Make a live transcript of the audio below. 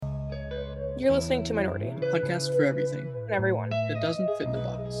You're listening to Minority, Podcast for everything and everyone. that doesn't fit in the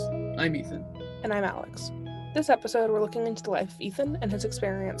box. I'm Ethan. And I'm Alex. This episode, we're looking into the life of Ethan and his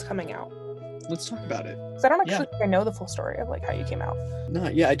experience coming out. Let's talk about it. Because I don't actually think I know the full story of like how you came out.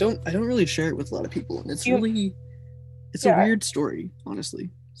 I don't really share it with a lot of people, and it's a weird story,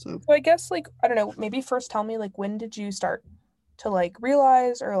 honestly. So I guess like I don't know, maybe first tell me like when did you start to like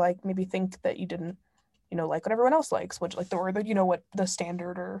realize or like maybe think that you didn't, like what everyone else likes, which like what the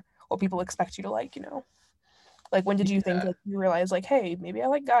standard or what people expect you to like, Like when did you think like you realize like, hey, maybe I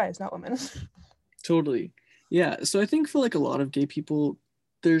like guys, not women? Totally. Yeah. So I think for like a lot of gay people,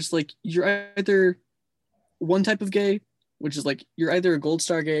 there's like you're either one type of gay, which is like you're either a gold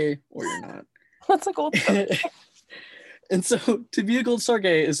star gay or you're not. What's a gold star? And so to be a gold star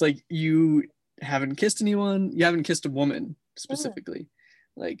gay is like you haven't kissed anyone, you haven't kissed a woman specifically.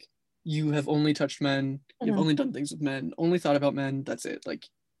 Like you have only touched men, you've only done things with men, only thought about men, that's it. Like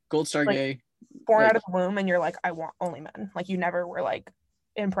gold star like, gay. Born out of the womb and you're like, I want only men. Like you never were like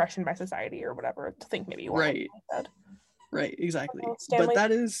impressioned by society or whatever to think maybe you want right. Like right, exactly. Stanley... But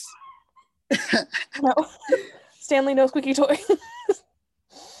that is no. Stanley, no squeaky toy.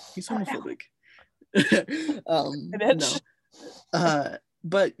 He's homophobic. Bitch. No.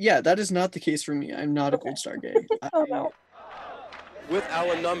 But yeah, that is not the case for me. I'm not a gold star gay. No. With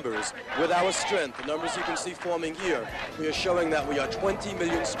our numbers, with our strength, the numbers you can see forming here, we are showing that we are 20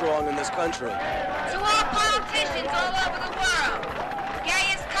 million strong in this country. To all politicians all over the world,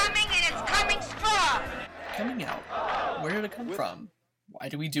 gay is coming and it's coming strong. Coming out. Where did it come from? Why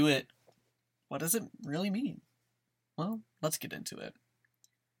do we do it? What does it really mean? Well, let's get into it.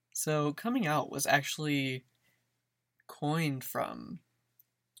 So, coming out was actually coined from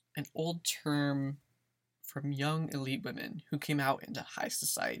an old term from young elite women who came out into high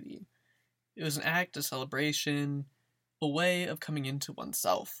society. It was an act of celebration, a way of coming into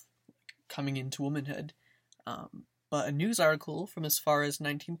oneself, coming into womanhood. But a news article from as far as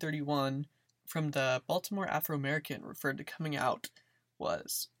 1931 from the Baltimore Afro-American referred to coming out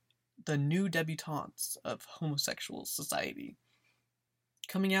was the new debutantes of homosexual society.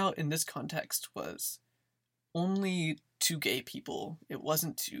 Coming out in this context was only to gay people. It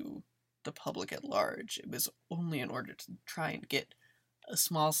wasn't to the public at large. It was only in order to try and get a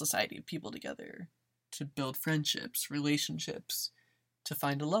small society of people together to build friendships, relationships, to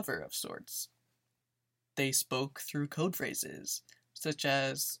find a lover of sorts. They spoke through code phrases such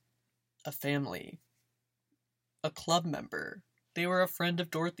as a family, a club member. They were a friend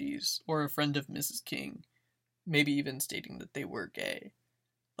of Dorothy's or a friend of Mrs. King, maybe even stating that they were gay.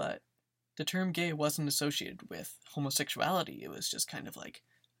 But the term gay wasn't associated with homosexuality. It was just kind of like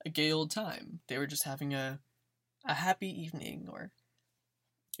a gay old time. They were just having a happy evening, or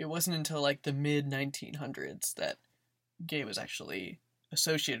it wasn't until like the mid-1900s that gay was actually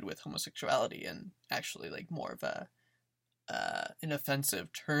associated with homosexuality and actually like more of an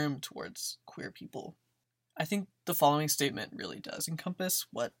offensive term towards queer people. I think the following statement really does encompass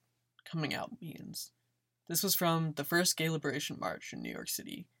what coming out means. This was from the first Gay Liberation March in New York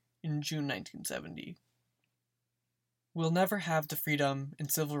City in June 1970. We'll never have the freedom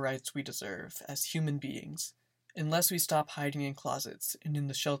and civil rights we deserve as human beings unless we stop hiding in closets and in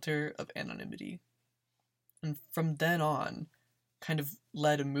the shelter of anonymity. And from then on, kind of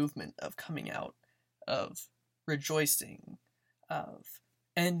led a movement of coming out, of rejoicing, of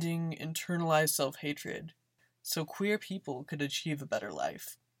ending internalized self-hatred, so queer people could achieve a better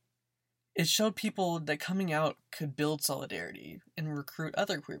life. It showed people that coming out could build solidarity and recruit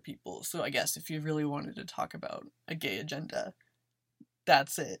other queer people. So I guess if you really wanted to talk about a gay agenda,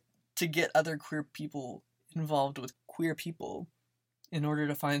 that's it. To get other queer people involved with queer people in order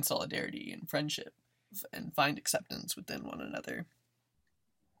to find solidarity and friendship and find acceptance within one another.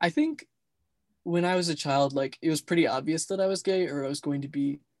 I think when I was a child, like it was pretty obvious that I was gay or I was going to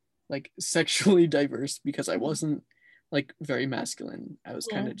be like sexually diverse because I wasn't like very masculine. I was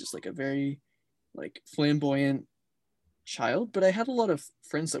kind of just like a very like flamboyant child, but I had a lot of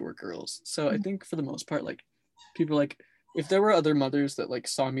friends that were girls. So I think for the most part, like people like if there were other mothers that like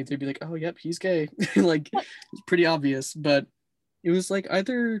saw me, they'd be like, oh yep, he's gay. Like it's pretty obvious. But it was like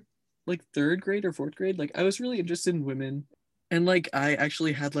either like third grade or fourth grade. Like I was really interested in women. And like I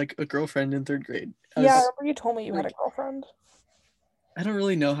actually had like a girlfriend in third grade. I remember you told me you had a girlfriend. I don't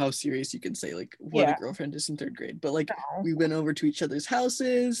really know how serious you can say like what a girlfriend is in third grade, but like we went over to each other's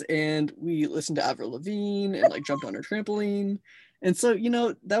houses and we listened to Avril Lavigne and like jumped on her trampoline. And so,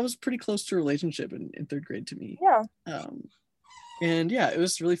 that was pretty close to a relationship in third grade to me. Yeah. And yeah, it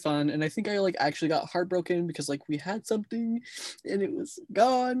was really fun. And I think I like actually got heartbroken because like we had something and it was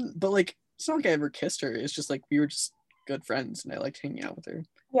gone. But like it's not like I ever kissed her. It's just like we were just good friends and I liked hanging out with her.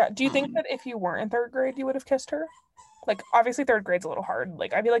 Yeah. Do you think that if you weren't in third grade, you would have kissed her? Like, obviously, third grade's a little hard.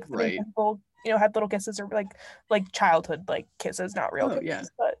 Like, I feel like Right. people, had little kisses or like childhood like kisses, not real Oh, kisses. yeah.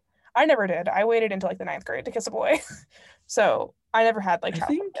 But I never did. I waited until like the 9th grade to kiss a boy, so I never had like I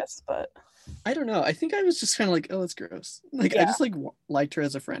childhood think- kiss. But I don't know. I think I was just kind of like, oh, it's gross. Like, I Yeah. just like liked her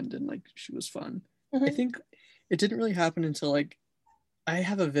as a friend, and like she was fun. I Mhm. think it didn't really happen until like I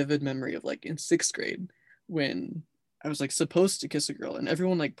have a vivid memory of like in 6th grade when I was like supposed to kiss a girl, and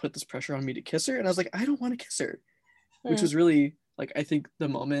everyone like put this pressure on me to kiss her, and I was like, I don't want to kiss her, which Mm. was really like, I think the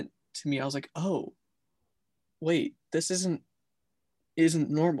moment to me, I was like, oh, wait, this isn't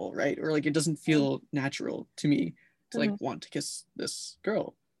normal, right? Or like it doesn't feel natural to me to like want to kiss this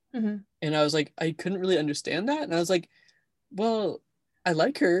girl. Mhm. And I was like, I couldn't really understand that, and I was like, well, I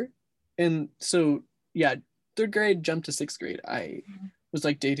like her. And so yeah, 3rd grade jumped to 6th grade, I was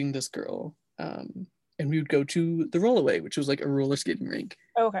like dating this girl, and we would go to the Rollaway, which was like a roller skating rink,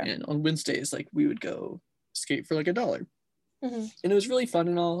 Okay. and on Wednesdays like we would go skate for like $1, Mhm. and it was really fun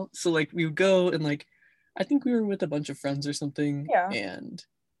and all. So like we would go, and like I think we were with a bunch of friends or something. Yeah. And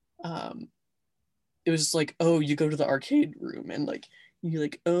it was just like, oh, you go to the arcade room, and like you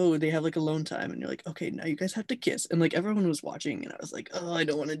like, oh, they have like alone time, and you're like, okay, now you guys have to kiss, and like everyone was watching, and I was like, oh, I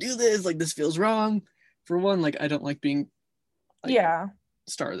don't want to do this, like this feels wrong. For one, like I don't like being like Yeah.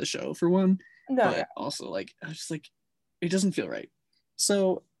 star of the show, for one. No. But also like I was just like, it doesn't feel right.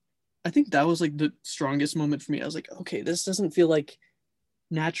 So I think that was like the strongest moment for me. I was like, okay, this doesn't feel like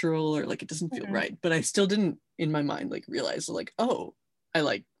natural, or like it doesn't feel Mhm. right. But I still didn't in my mind like realize like, oh, I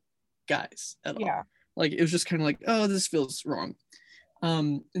like guys at all. Yeah. Like it was just kind of like, oh, this feels wrong.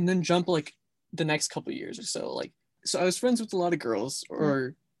 And then jump like the next couple years or so, like, so I was friends with a lot of girls,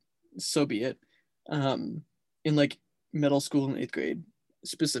 or so be it, in like middle school and 8th grade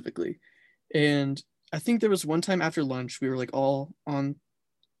specifically. And I think there was one time after lunch we were like all on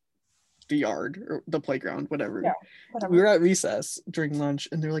the yard or the playground, whatever. Yeah, whatever. We were at recess during lunch,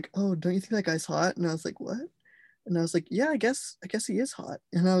 and they're like, oh, don't you think that guy's hot? And I was like, what? And I was like, yeah, I guess he is hot.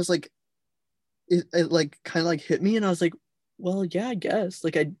 And I was like, it like kind of like hit me, and I was like, well, yeah, I guess.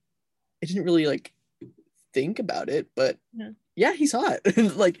 Like I didn't really like think about it, but Mhm. yeah, he's hot.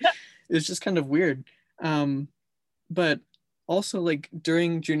 Like it was just kind of weird. But also like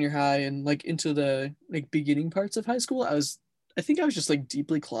during junior high and like into the like beginning parts of high school, I think I was just like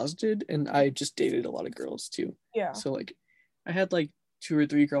deeply closeted, and I just dated a lot of girls too. Yeah. So like I had like 2 or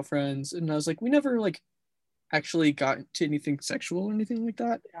 3 girlfriends, and I was like, we never like actually got to anything sexual or anything like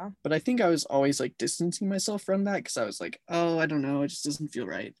that. Yeah. But I think I was always like distancing myself from that, because I was like, oh, I don't know, it just doesn't feel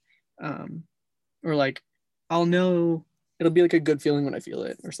right. Or like I'll know, it'll be like a good feeling when I feel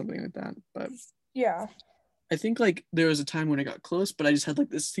it, or something like that. But Yeah. I think like there was a time when I got close, but I just had like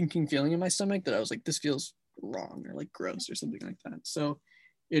this sinking feeling in my stomach that I was like, this feels wrong, or like gross, or something like that. So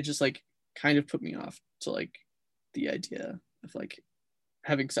it just like kind of put me off to like the idea of like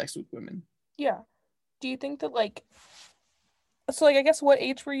having sex with women. Yeah. Do you think that like, so like, I guess what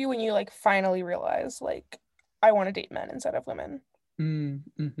age were you when you like finally realized like, I want to date men instead of women?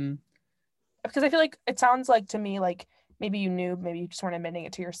 Mm-hmm. Because I feel like it sounds like to me like maybe you knew, maybe you just weren't admitting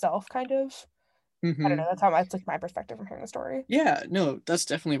it to yourself, kind of. I don't know. That's like my perspective from hearing the story. Yeah, no, that's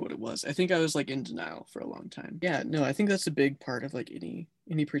definitely what it was. I think I was like in denial for a long time. Yeah, no, I think that's a big part of like any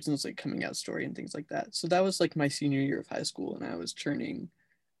person's like coming out story and things like that. So that was like my senior year of high school, and I was turning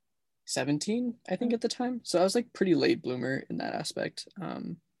 17, I think, at the time. So I was like pretty late bloomer in that aspect.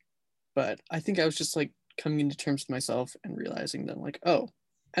 But I think I was just like coming into terms with myself and realizing that like, oh,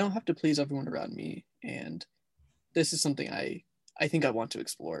 I don't have to please everyone around me, and this is something I think I want to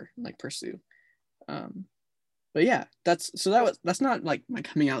explore and like pursue. But yeah, that's not like my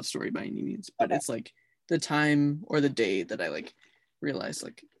coming out story by any means, but it's like the time or the day that I like realized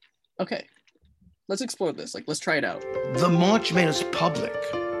like, okay, let's explore this, like let's try it out. The march made us public,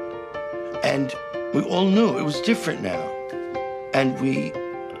 and we all knew it was different now, and we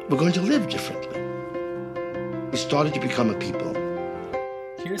were going to live differently. We started to become a people.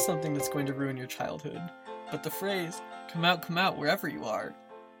 Here's something that's going to ruin your childhood, but the phrase, come out wherever you are,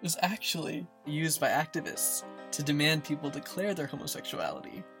 is actually used by activists to demand people declare their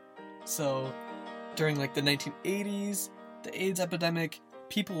homosexuality. So, during like the 1980s, the AIDS epidemic,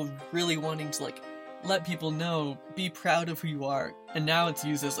 people were really wanting to like let people know, be proud of who you are, and now it's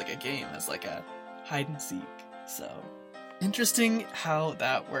used as like a game, as like a hide and seek. So, interesting how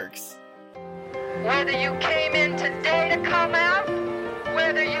that works. Whether you came in today to come out,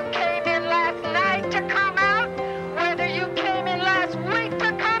 whether you came in last night to come out, whether you came in last week to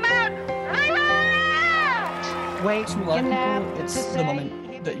come out, we are out! Way to a lot of people, it's the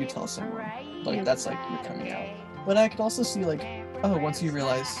moment that you tell someone, like that's like you're coming out. But I could also see like oh, once you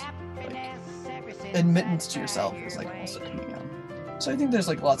realize like admittance to yourself is like also coming out. So I think there's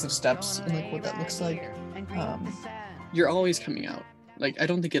like lots of steps in like what that looks like. You're always coming out. Like, I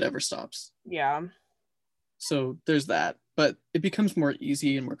don't think it ever stops. Yeah. So there's that, but it becomes more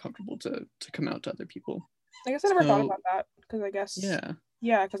easy and more comfortable to come out to other people. I guess I never thought So- about that because I guess Yeah.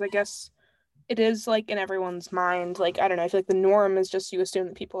 because I guess it is like in everyone's mind. Like, I don't know, I feel like the norm is just you assume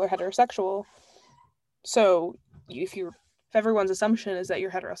that people are heterosexual. So if everyone's assumption is that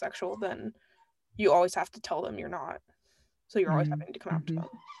you're heterosexual, then you always have to tell them you're not. So you're always having to come out to them.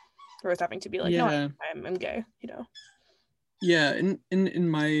 You're always having to be like, no, Yeah. I'm gay, you know. Yeah, in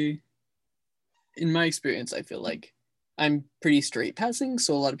my experience, I feel like I'm pretty straight passing,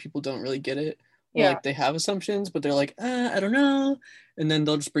 so a lot of people don't really get it. Or Yeah. like they have assumptions, but they're like, I don't know. And then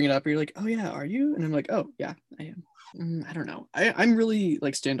they'll just bring it up and you're like, oh yeah, are you? And I'm like, oh yeah, I am. I don't know. I'm really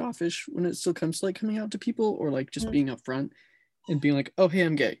like standoffish when it still comes to like coming out to people or like just being upfront and being like, oh hey,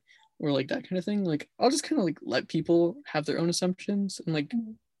 I'm gay, or like that kind of thing. Like I'll just kind of like let people have their own assumptions, and like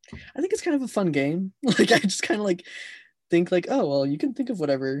I think it's kind of a fun game. Like I just kind of like think like, oh well, you can think of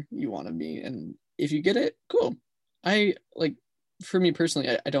whatever you want of me, and if you get it, cool. I like, for me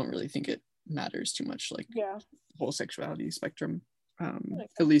personally, I don't really think it matters too much, like Yeah. whole sexuality spectrum,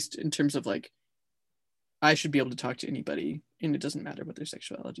 Makes at least in terms of like I should be able to talk to anybody and it doesn't matter what their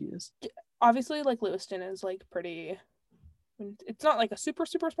sexuality is. Obviously, like Lewiston is like pretty. It's not like a super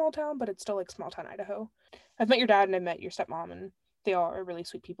small town, but it's still like small town Idaho. I've met your dad and I've met your stepmom, and they are really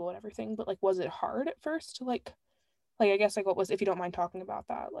sweet people and everything. But like, was it hard at first to like I guess like what was, if you don't mind talking about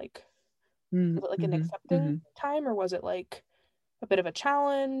that, like was it like an accepting time, or was it like a bit of a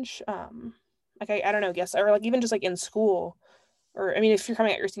challenge? Like I don't know, guess, or like even just like in school, or I mean, if you're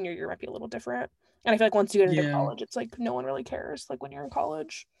coming out your senior year, it might be a little different. And I feel like once you get into Yeah. college, it's like no one really cares. Like when you're in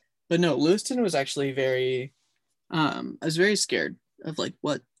college. But no, Lewiston was actually very I was very scared of like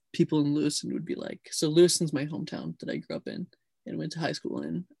what people in Lewiston would be like. So Lewiston's my hometown that I grew up in and went to high school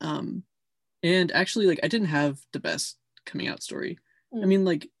in. And actually, like I didn't have the best coming out story. I mean,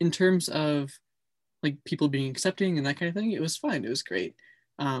 like in terms of like people being accepting and that kind of thing, it was fine. It was great.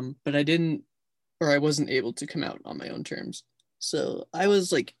 But I wasn't able to come out on my own terms. So I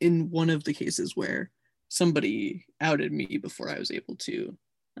was like in one of the cases where somebody outed me before I was able to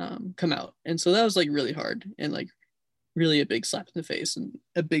come out. And so that was like really hard and like really a big slap in the face and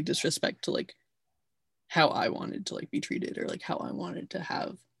a big disrespect to like how I wanted to like be treated, or like how I wanted to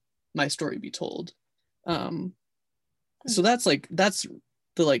have my story be told. So that's the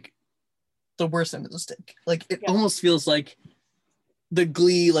worst end of the stick. Like it almost feels like the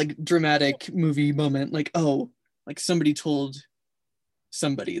Glee like dramatic movie moment, like, oh, like somebody told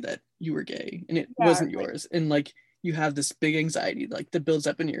somebody that you were gay and it wasn't yours, and like you have this big anxiety like that builds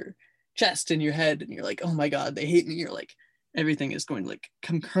up in your chest and your head, and you're like, oh my god, they hate me, you're like everything is going to like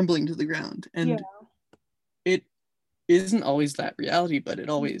come crumbling to the ground. And it isn't always that reality, but it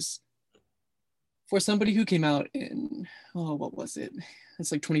always, for somebody who came out in, what was it,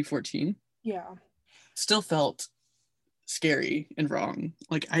 it's like 2014, still felt scary and wrong.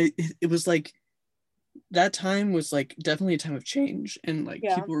 Like it was like that time was like definitely a time of change, and like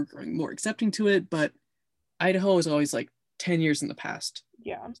people were growing more accepting to it, but Idaho was always like 10 years in the past.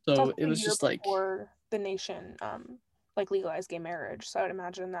 So it was just like before the nation like legalized gay marriage. So I would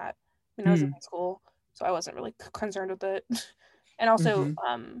imagine that, I mean, I was in high school, so I wasn't really concerned with it. And also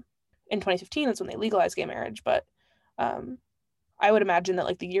in 2015 that's when they legalized gay marriage, but I would imagine that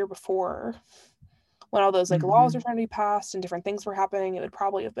like the year before, when all those like laws were trying to be passed and different things were happening, it would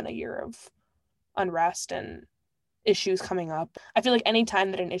probably have been a year of unrest and issues coming up. I feel like any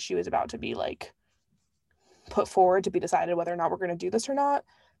time that an issue is about to be like put forward to be decided whether or not we're going to do this or not,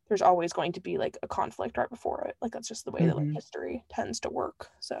 there's always going to be like a conflict right before it. Like that's just the way that like history tends to work.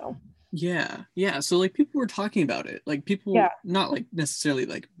 So so like people were talking about it, like people not like necessarily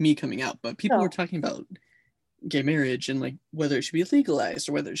like me coming out, but people were talking about gay marriage and like whether it should be legalized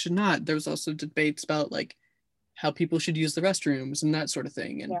or whether it should not. There was also debates about like how people should use the restrooms and that sort of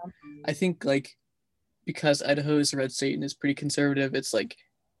thing. And I think like because Idaho is a red state and is pretty conservative, it's like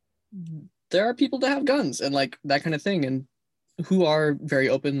there are people that have guns and like that kind of thing, and who are very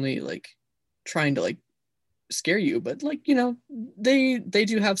openly like trying to like scare you, but like, you know, they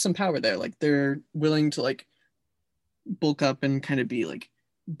do have some power there. Like they're willing to like bulk up and kind of be like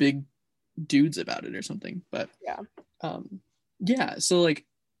big dudes about it or something. But so like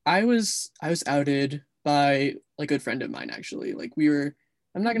I was outed by like a good friend of mine, actually. Like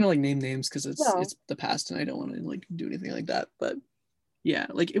I'm not gonna like name names because it's the past and I don't want to like do anything like that, but yeah,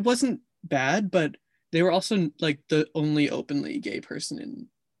 like it wasn't bad, but they were also like the only openly gay person in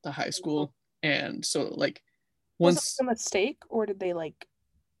the high school. And so like Was once it like a mistake, or did they like?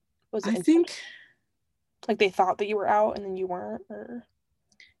 Was it I think, like they thought that you were out and then you weren't, or?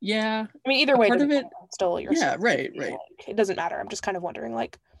 yeah, I mean, either a way, part it of doesn't it, matter. Still, you're yeah, still right, you know, right. like, it doesn't matter. I'm just kind of wondering,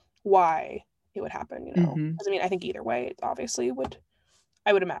 like, why it would happen. You know, Mhm. because I mean, I think either way, it obviously would.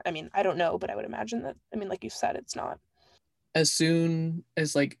 I would imagine. I mean, I don't know, but I would imagine that. I mean, like you said, it's not. As soon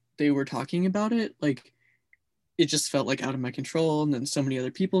as like they were talking about it, like it just felt like out of my control, and then so many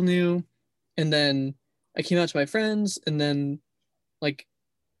other people knew, and then I came out to my friends, and then like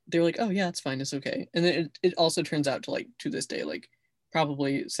they were like, "Oh yeah, it's fine, it's okay." And then it also turns out to like to this day, like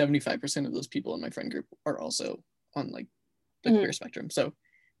probably 75% of those people in my friend group are also on like the Mhm. queer spectrum. So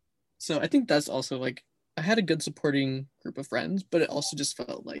I think that's also like I had a good supporting group of friends, but it also just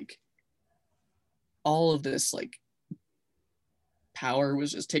felt like all of this like power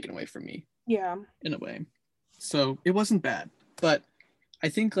was just taken away from me Yeah. in a way. So it wasn't bad, but I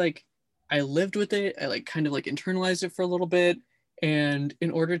think like I lived with it. I like kind of like internalized it for a little bit. And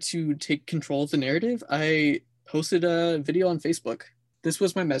in order to take control of the narrative, I posted a video on Facebook. This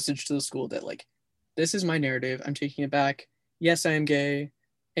was my message to the school that like, this is my narrative. I'm taking it back. Yes, I am gay,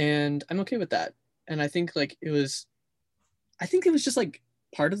 and I'm okay with that. And I think it was just like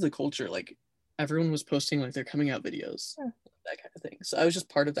part of the culture. Like everyone was posting like their coming out videos, Hmm. that kind of thing. So I was just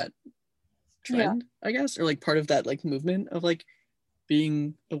part of that Yeah. trend, I guess, or like part of that like movement of like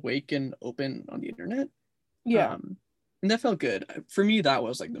being awake and open on the internet. Yeah. And that felt good. For me, that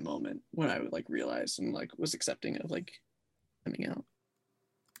was like the moment when I would like realize and like was accepting of like coming out.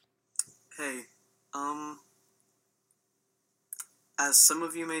 Hey, as some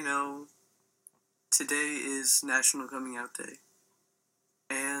of you may know, today is National Coming Out Day.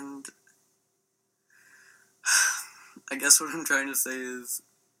 And I guess what I'm trying to say is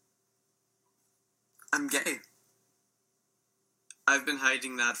I'm gay. I've been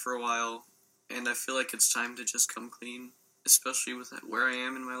hiding that for a while, and I feel like it's time to just come clean, especially with where I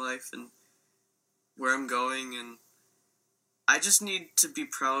am in my life and where I'm going, and I just need to be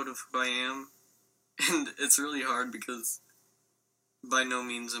proud of who I am, and it's really hard because by no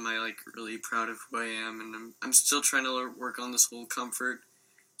means am I like really proud of who I am, and I'm still trying to work on this whole comfort,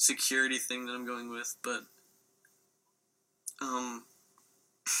 security thing that I'm going with, but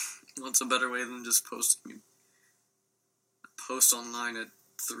what's a better way than just posting a post online at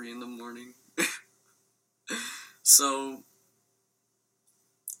 3 in the morning? So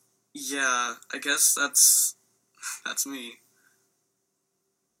yeah, I guess that's me.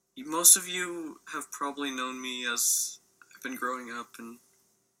 Most of you have probably known me as I've been growing up, and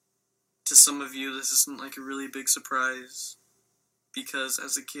to some of you this isn't like a really big surprise, because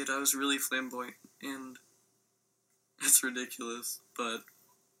as a kid I was really flamboyant, and it's ridiculous, but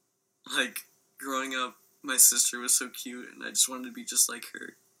like growing up my sister was so cute and I just wanted to be just like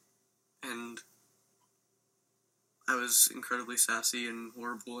her, and I was incredibly sassy and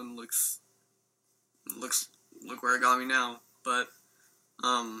horrible, and look where it got me now. But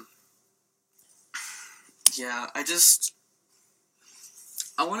yeah,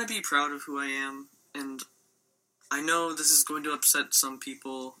 I want to be proud of who I am, and I know this is going to upset some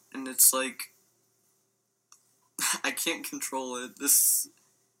people, and it's like I can't control it. This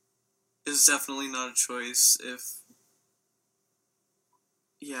is definitely not a choice. If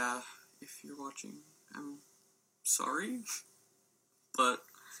you're watching, I'm sorry, but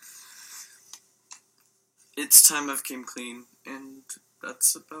it's time I've came clean, and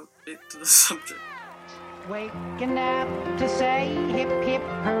that's about it to the subject. Waking up to say hip hip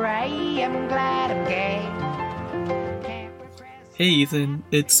hooray, I'm glad I'm gay. Hey Ethan,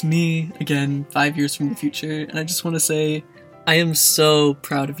 it's me again, 5 years from the future, and I just want to say I am so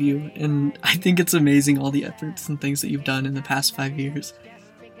proud of you, and I think it's amazing all the efforts and things that you've done in the past 5 years.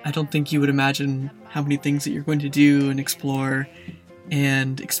 I don't think you would imagine how many things that you're going to do and explore,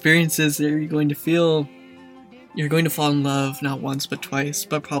 and experiences that you're going to feel. You're going to fall in love not once but twice,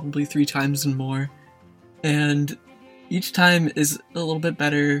 but probably 3 times and more. And each time is a little bit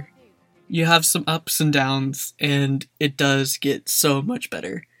better. You have some ups and downs, and it does get so much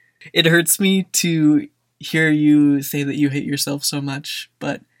better. It hurts me to hear you say that you hate yourself so much,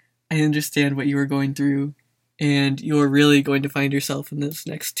 but I understand what you are going through, and you're really going to find yourself in this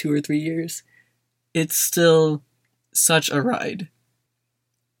next 2 or 3 years. It's still such a ride.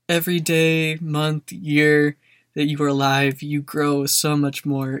 Every day, month, year that you are alive, you grow so much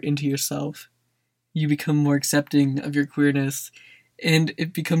more into yourself. You become more accepting of your queerness, and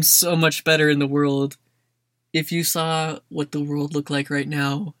it becomes so much better in the world. If you saw what the world looked like right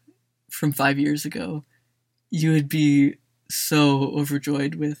now from 5 years ago, you would be so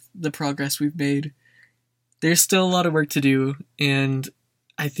overjoyed with the progress we've made. There's still a lot of work to do, and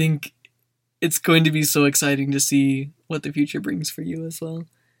I think it's going to be so exciting to see what the future brings for you as well.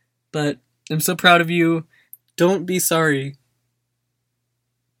 But I'm so proud of you. Don't be sorry.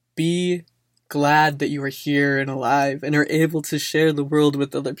 Be glad that you are here and alive and are able to share the world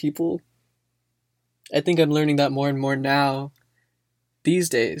with other people. I think I'm learning that more and more now, these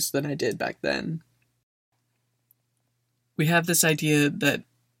days, than I did back then. We have this idea that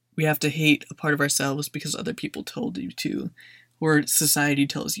we have to hate a part of ourselves because other people told you to, or society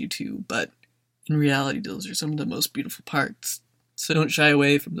tells you to, but in reality, those are some of the most beautiful parts. So don't shy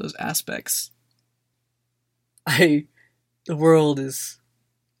away from those aspects. The world is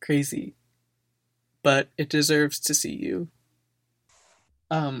crazy, but it deserves to see you.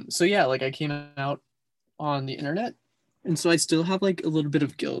 So yeah, like, I came out on the internet, and so I still have like a little bit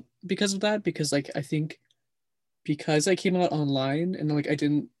of guilt because of that, because like I think because I came out online and like I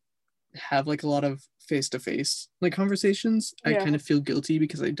didn't have like a lot of face-to-face like conversations, I Yeah. kind of feel guilty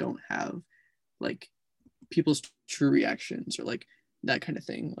because I don't have like people's true reactions or like that kind of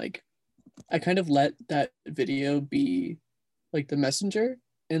thing. Like, I kind of let that video be like the messenger,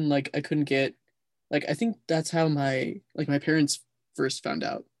 and like I couldn't get, like, I think that's how my parents first found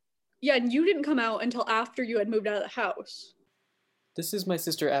out. Yeah, and you didn't come out until after you had moved out of the house. This is my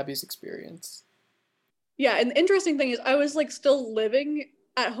sister Abby's experience. Yeah, and the interesting thing is I was like still living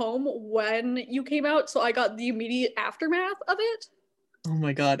at home when you came out, so I got the immediate aftermath of it. Oh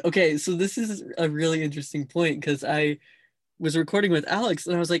my god. Okay, so this is a really interesting point, because I was recording with Alex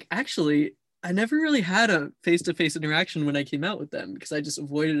and I was like, actually, I never really had a face-to-face interaction when I came out with them, because I just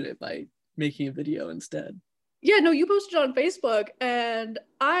avoided it by making a video instead. Yeah, no, you posted it on Facebook, and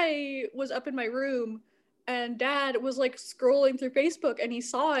I was up in my room, and Dad was like scrolling through Facebook, and he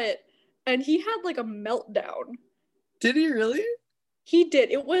saw it, and he had like a meltdown. Did he really? He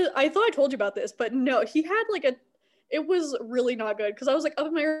did. I thought I told you about this, but no, he had like it was really not good, because I was like up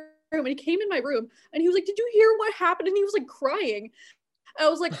in my room, and he came in my room, and he was like, "Did you hear what happened?" And he was like crying. I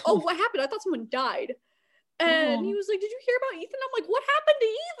was like, "Oh, what happened? I thought someone died." And he was like, "Did you hear about Ethan?" I'm like, "What happened to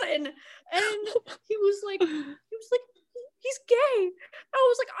Ethan?" And he was like, "He's gay." I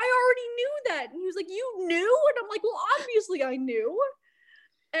was like, "I already knew that." And he was like, "You knew?" And I'm like, "Well, obviously I knew."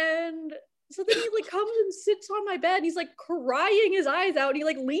 And so then he like comes and sits on my bed, and he's like crying his eyes out, and he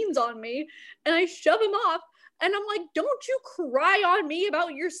like leans on me, and I shove him off, and I'm like, "Don't you cry on me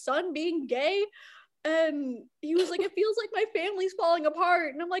about your son being gay." And he was like, "It feels like my family's falling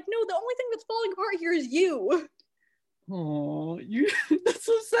apart." And I'm like, "No, the only thing that's falling apart here is you." Oh, that's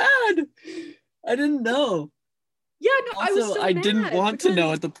so sad. I didn't know. Yeah, no, Also, I was so I mad didn't want to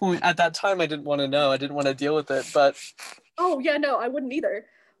know because- at that time. I didn't want to know. I didn't want to deal with it, but Oh, yeah, no, I wouldn't either.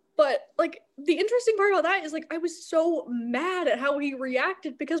 But, like, the interesting part about that is, like, I was so mad at how he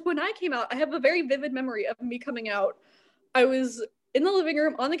reacted, because when I came out, I have a very vivid memory of me coming out. I was in the living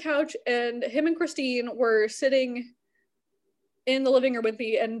room on the couch, and him and Christine were sitting in the living room with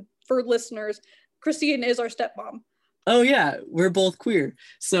me. And for listeners, Christine is our stepmom. oh yeah, we're both queer.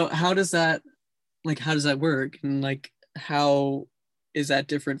 So how does that work? And like, how is that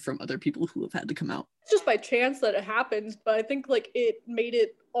different from other people who have had to come out? It's just by chance that it happens, but I think like it made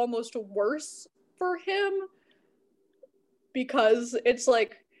it almost worse for him, because it's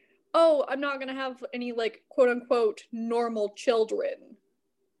like, oh, I'm not gonna have any like quote unquote normal children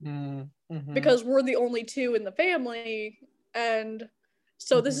Mm-hmm. because we're the only two in the family, and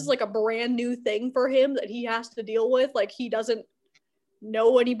so this is like a brand new thing for him that he has to deal with. Like, he doesn't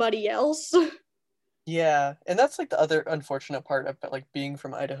know anybody else. Yeah, and that's like the other unfortunate part about like being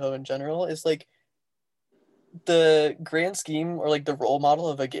from Idaho in general, is like the grand scheme or like the role model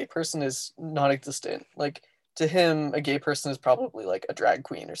of a gay person is non-existent. Like, to him, a gay person is probably like a drag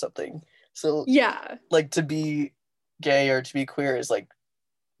queen or something. So Yeah. like, to be gay or to be queer is like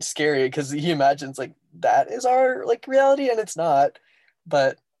scary, because he imagines like that is our like reality, and it's not.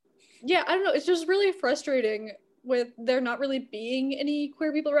 But Yeah, I don't know. It's just really frustrating with there not really being any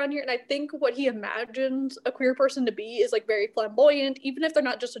queer people around here. And I think what he imagines a queer person to be is like very flamboyant, even if they're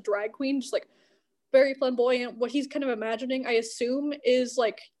not just a drag queen, just like very flamboyant. What he's kind of imagining, I assume, is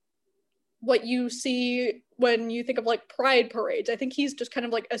like what you see when you think of like pride parades. I think he's just kind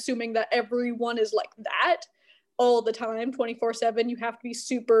of like assuming that everyone is like that all the time, 24/7. You have to be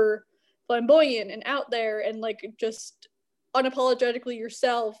super flamboyant and out there and like just unapologetically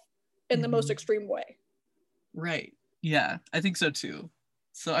yourself in the most extreme way. right, yeah, I think so too.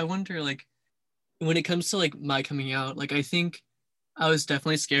 So I wonder, like, when it comes to like my coming out, like, I think I was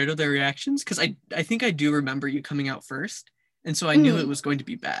definitely scared of their reactions, because I think I do remember you coming out first, and so I knew it was going to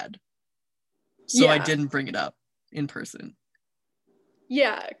be bad. So I Yeah. didn't bring it up in person.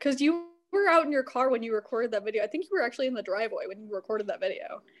 Yeah, because you were out in your car when you recorded that video. I think you were actually in the driveway when you recorded that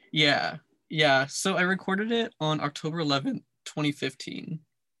video. Yeah, Yeah, so I recorded it on October 11th, 2015,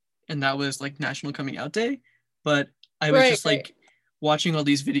 and that was like National Coming Out Day. But I was just like watching all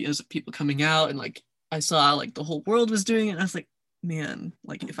these videos of people coming out, and like I saw like the whole world was doing it, and I was like, man,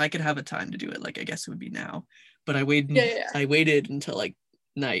 like if I could have a time to do it, like I guess it would be now. But I waited until like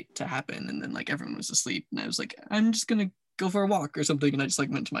night to happen, and then like everyone was asleep, and I was like, I'm just gonna go for a walk or something, and I just like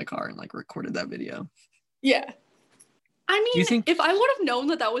went to my car and like recorded that video. Yeah. I mean, you think- if I would have known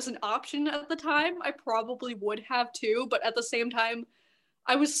that that was an option at the time, I probably would have too. But at the same time,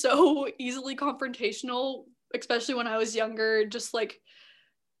 I was so easily confrontational, especially when I was younger, just like,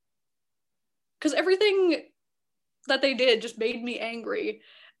 because everything that they did just made me angry.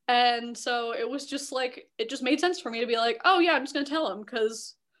 And so it was just like, it just made sense for me to be like, oh yeah, I'm just going to tell them,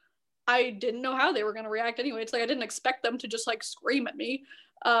 because I didn't know how they were going to react anyway. It's like, I didn't expect them to just like scream at me.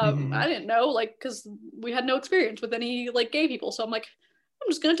 I didn't know, like, because we had no experience with any like gay people, so I'm like, I'm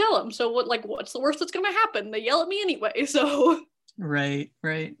just gonna tell them. So what's the worst that's gonna happen? They yell at me anyway, so right.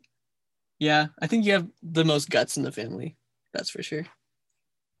 Yeah, I think you have the most guts in the family, that's for sure.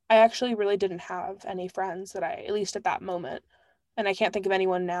 I actually really didn't have any friends that I, at least at that moment, and I can't think of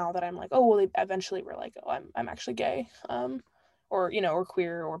anyone now that I'm like, oh well, they eventually were like, oh, I'm actually gay, or or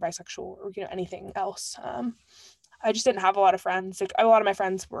queer or bisexual or anything else. I just didn't have a lot of friends. Like, a lot of my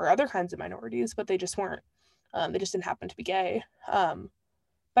friends were other kinds of minorities, but they just weren't. They just didn't happen to be gay. But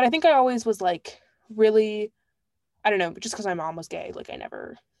I think I always was like really, I don't know, just because my mom was gay, like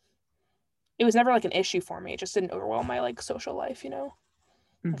it was never like an issue for me. It just didn't overwhelm my like social life,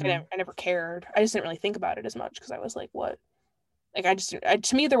 Like, I never cared. I just didn't really think about it as much because I was like, what? Like,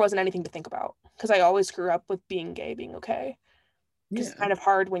 to me, there wasn't anything to think about because I always grew up with being gay, being okay. Because it's kind of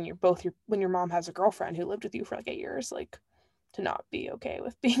hard when when your mom has a girlfriend who lived with you for like 8 years, like to not be okay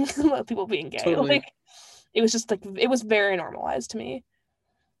with being people being gay. Totally. Like, it was just like, it was very normalized to me.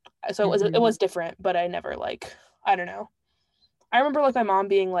 So it was different, but I never like, I don't know. I remember like my mom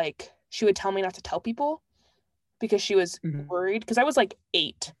being like, she would tell me not to tell people because she was worried, because I was like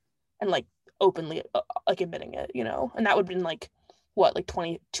 8 and like openly like admitting it, and that would have been like what, like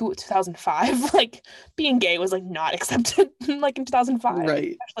 2005. Like being gay was like not accepted like in 2005,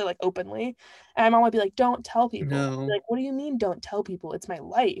 right? Especially like openly. And my mom would be like, don't tell people. No. Like, what do you mean don't tell people? It's my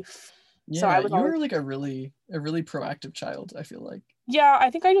life. Yeah, so I was you were like a really proactive child, I feel like. Yeah,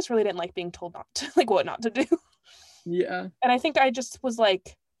 I think I just really didn't like being told not to, like what not to do. Yeah. And I think I just was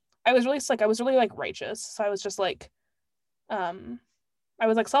like, I was really like righteous. So I was just like, I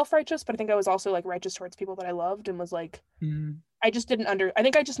was like self-righteous, but I think I was also like righteous towards people that I loved, and was like, I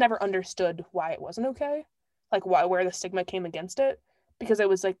think I just never understood why it wasn't okay, like where the stigma came against it, because it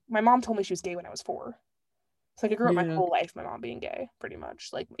was like, my mom told me she was gay when I was 4. So like I grew up my whole life, my mom being gay, pretty much.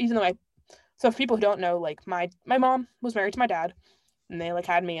 Like, even though so if people who don't know, like my mom was married to my dad, and they like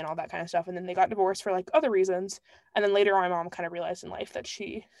had me and all that kind of stuff, and then they got divorced for like other reasons, and then later on my mom kind of realized in life that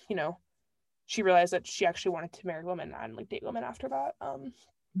she realized that she actually wanted to marry women and like date women after that. So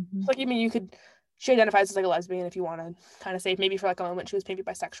like, I mean, she identifies as like a lesbian, if you want to kind of say, maybe for like a moment she was maybe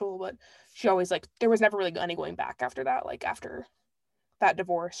bisexual, but she always like, there was never really any going back after that. Like after that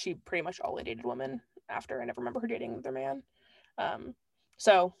divorce, she pretty much only dated women after. I never remember her dating another man.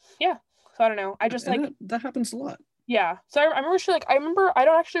 So yeah, so I don't know. I just like, that happens a lot. Yeah. So I remember I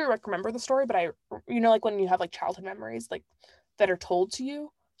don't actually like remember the story, but I, like when you have like childhood memories like that are told to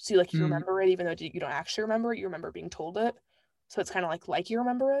you, so like you remember it, even though you don't actually remember it, you remember being told it. So it's kind of like you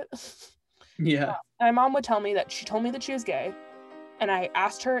remember it. Yeah. My mom would tell me that she told me that she was gay, and I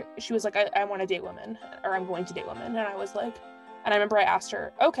asked her, she was like, I want to date women, or I'm going to date women. And I was like, and I remember I asked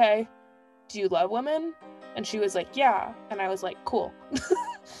her, okay, do you love women? And she was like, yeah. And I was like, cool.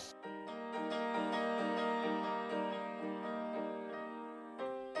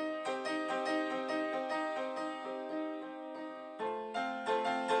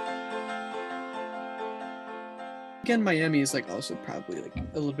 Again, Miami is like also probably like a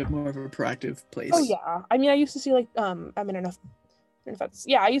little bit more of a proactive place. Oh yeah, I mean, I used to see like I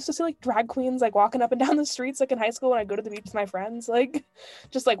used to see like drag queens like walking up and down the streets like in high school when I go to the beach with my friends, like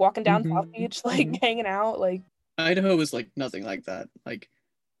just like walking down South Beach, like hanging out. Like Idaho was like nothing like that. Like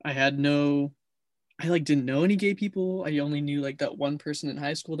I like didn't know any gay people. I only knew like that one person in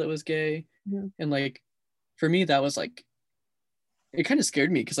high school that was gay, and like for me that was like, it kind of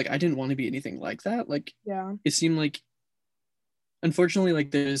scared me because like I didn't want to be anything like that. Like, yeah, it seemed like, unfortunately,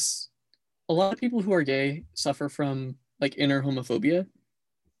 like there's a lot of people who are gay suffer from like inner homophobia,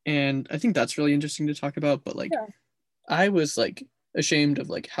 and I think that's really interesting to talk about. But like, I was like ashamed of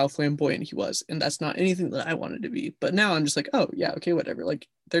like how flamboyant he was, and that's not anything that I wanted to be. But now I'm just like, oh yeah, okay, whatever. Like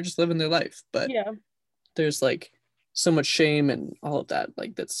they're just living their life. But there's like so much shame and all of that,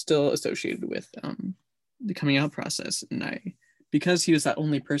 like that's still associated with the coming out process. And because he was that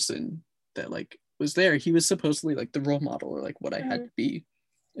only person that like was there, he was supposedly like the role model or like what I had to be.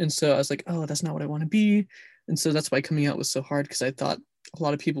 And so I was like, oh, that's not what I want to be. And so that's why coming out was so hard, because I thought a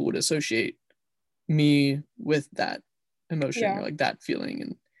lot of people would associate me with that emotion or like that feeling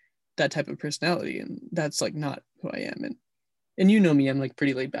and that type of personality, and that's like not who I am. And you know me, I'm like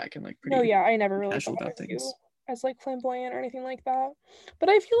pretty laid back and like pretty I never really casual thought about of you things. as like flamboyant or anything like that. But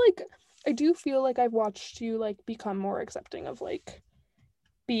I do feel like I've watched you like become more accepting of like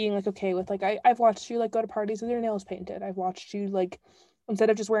being like okay with like I've watched you like go to parties with your nails painted. I've watched you like instead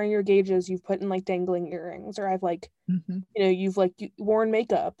of just wearing your gauges, you've put in like dangling earrings, or I've like you've like worn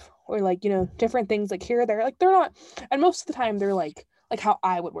makeup, or like different things like here or there. Like they're not, and most of the time they're like how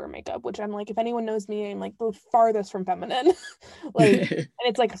I would wear makeup, which I'm like, if anyone knows me, I'm like the farthest from feminine. Like and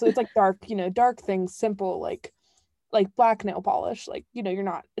it's like, so it's like dark, dark things, simple, like black nail polish, like you're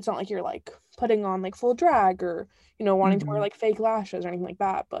not, it's not like you're like putting on like full drag or wanting to wear like fake lashes or anything like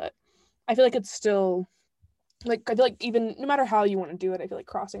that. But I feel like it's still like, I feel like even no matter how you want to do it, I feel like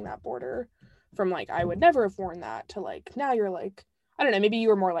crossing that border from like I would never have worn that to like now you're like, I don't know, maybe you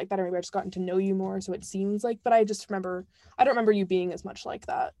were more like that, or maybe I just gotten to know you more, so it seems like, but I don't remember you being as much like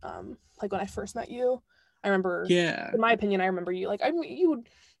that. Like when I first met you, I remember, in my opinion, I remember you like,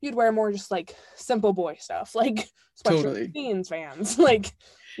 you'd wear more just like simple boy stuff, like sweatshirt, jeans, Vans, like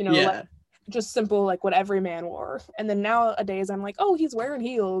like just simple, like what every man wore. And then nowadays I'm like, oh, he's wearing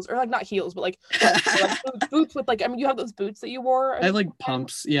heels, or like not heels, but like boots with like, I mean, you have those boots that you wore. I have like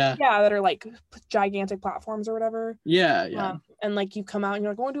pumps, that are like gigantic platforms or whatever. And like you come out and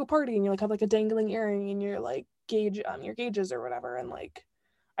you're like going to a party and you like have like a dangling earring and you're like your gauges or whatever. And like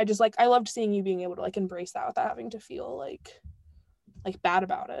I loved seeing you being able to like embrace that without having to feel like bad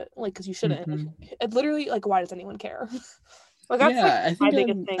about it, like because you shouldn't. It literally, like, why does anyone care? Like that's I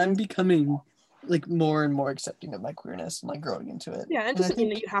think I'm becoming like more and more accepting of my queerness and like growing into it. And just mean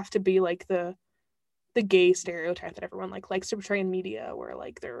that you have to be like the gay stereotype that everyone like likes to portray in media, where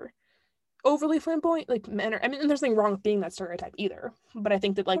like they're overly flamboyant, like men are. I mean, and there's nothing wrong with being that stereotype either, but I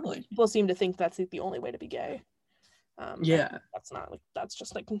think that like people seem to think that's like, the only way to be gay. That's not like, that's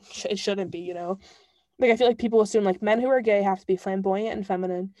just like it shouldn't be, Like I feel like people assume like men who are gay have to be flamboyant and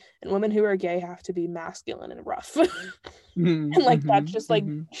feminine, and women who are gay have to be masculine and rough. And like that just like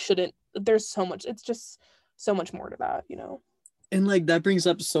shouldn't. There's so much. It's just so much more to that, And like that brings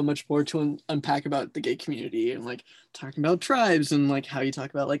up so much more to unpack about the gay community, and like talking about tribes, and like how you talk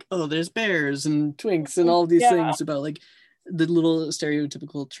about like, oh, there's bears and twinks and all these things about like the little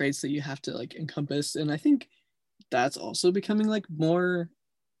stereotypical traits that you have to like encompass. And I think that's also becoming like more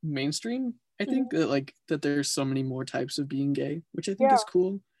mainstream. I think that like that there's so many more types of being gay, which I think is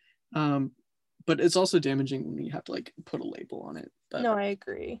cool. But it's also damaging when you have to like put a label on it. But no, I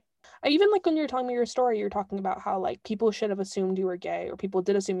agree. I even like when you're telling me your story, you're talking about how like people should have assumed you were gay, or people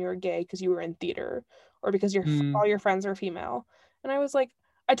did assume you were gay because you were in theater, or because all your friends are female. And I was like,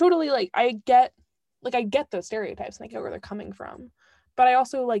 I totally like, I get those stereotypes and I get where they're coming from. But I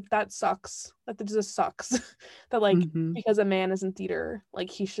also like, that sucks. That just sucks. That like because a man is in theater,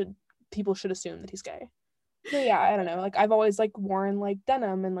 like people should assume that he's gay. So yeah, I don't know. Like I've always like worn like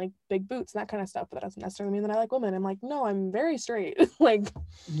denim and like big boots and that kind of stuff, but that doesn't necessarily mean that I like women. I'm like, no, I'm very straight. Like,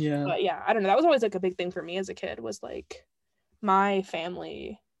 but yeah, I don't know. That was always like a big thing for me as a kid, was like my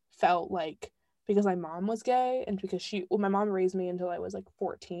family felt like, because my mom was gay and because my mom raised me until I was like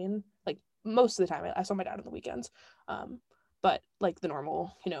 14, like most of the time I saw my dad on the weekends. But like the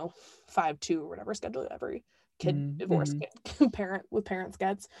normal, 5-2 or whatever schedule every kid divorced parent with parents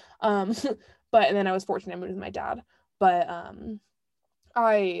gets. But and then I was fortunate I moved with my dad. But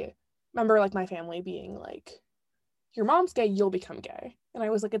I remember like my family being like, your mom's gay, you'll become gay. And I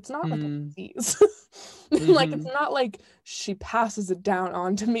was like, it's not like a disease. Like it's not like she passes it down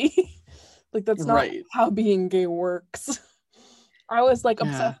onto me. Like that's not how being gay works. I was like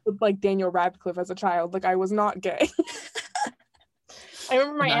obsessed with like Daniel Radcliffe as a child. Like I was not gay. I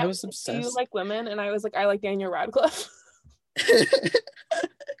remember my aunt was obsessed. Do you like women? And I was like, I like Daniel Radcliffe.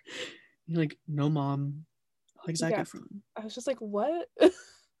 You're like, no, mom, I like Zac Efron. I was just like, what?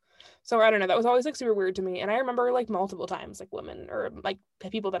 So I don't know. That was always like super weird to me. And I remember like multiple times like women or like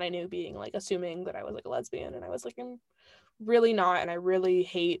people that I knew being like assuming that I was like a lesbian, and I was like, I'm really not. And I really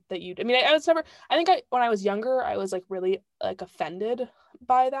hate that you. I mean, I was never. I think when I was younger, I was like really like offended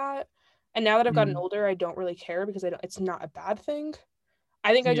by that. And now that I've gotten older, I don't really care because it's not a bad thing.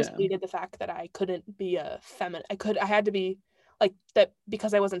 I think I just hated the fact that I couldn't be a feminine. I had to be like that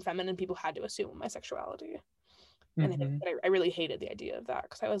because I wasn't feminine. People had to assume my sexuality. And I think Mhm. that I really hated the idea of that,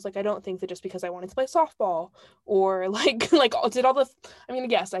 because I was like, I don't think that just because I wanted to play softball or like did all the, I mean,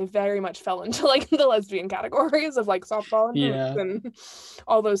 yes, I very much fell into like the lesbian categories of like softball and hoops Yeah. and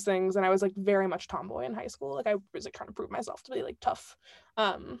all those things. And I was like very much tomboy in high school. Like I was like trying to prove myself to be like tough.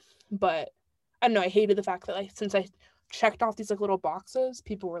 But I don't know, I hated the fact that like since I checked off these like little boxes,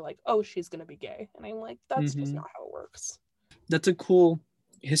 people were like, oh, she's gonna be gay. And I'm like, that's just Mhm. not how it works. That's a cool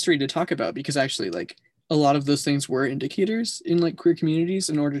history to talk about, because actually like a lot of those things were indicators in like queer communities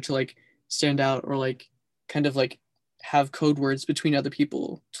in order to like stand out, or like kind of like have code words between other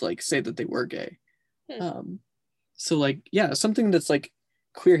people to like say that they were gay. So like, yeah, something that's like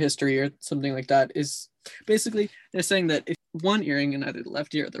queer history or something like that is basically they're saying that if one earring in either the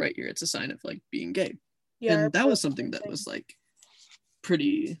left ear or the right ear, it's a sign of like being gay. Yeah, I And that remember was something that was like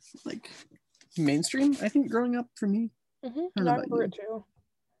pretty like mainstream, I think, growing up for me. I don't No, know I about remember you. it too.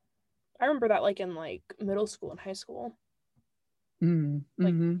 I remember that like in like middle school and high school. Like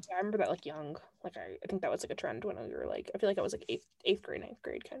I remember that like young. Like I think that was like a trend when we were like, I feel like I was like eighth grade, ninth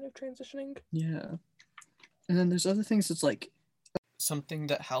grade kind of transitioning. Yeah. And then there's other things that's like Something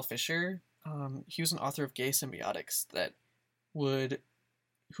that Hal Fisher, he was an author of Gay Symbiotics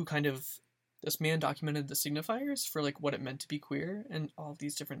this man documented the signifiers for like what it meant to be queer and all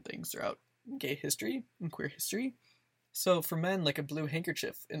these different things throughout gay history and queer history. So for men, like a blue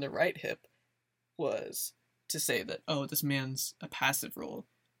handkerchief in the right hip was to say that, oh, this man's a passive role.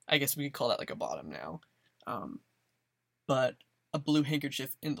 I guess we could call that like a bottom now. But a blue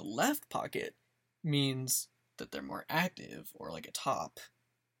handkerchief in the left pocket means that they're more active or like a top.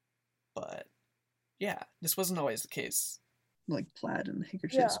 But yeah, this wasn't always the case. like plaid and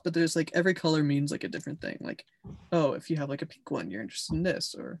handkerchiefs, but there's like every color means like a different thing. Like, oh, if you have like a pink one, you're interested in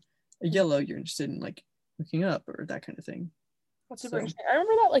this, or a yellow, you're interested in like looking up, or that kind of thing. That's super interesting. I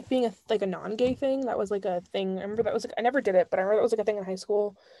remember that like being a non-gay thing. That was like a thing. I remember that was like, I never did it, but I remember that was like a thing in high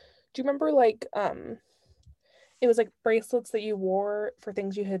school. Do you remember like it was like bracelets that you wore for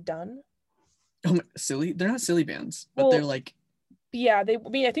things you had done? Oh, silly! They're not silly bands, but they're like. Yeah,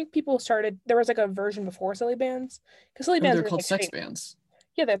 I think people started. There was like a version before silly bands, because silly bands they're were called like sex bands.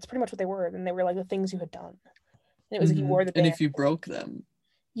 Yeah, that's pretty much what they were. And they were like the things you had done. And it was like you wore the band. And if you broke them,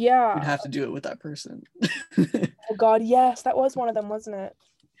 yeah, you'd have to do it with that person. Oh God, yes, that was one of them, wasn't it?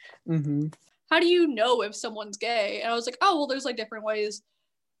 How do you know if someone's gay? And I was like, oh well, there's like different ways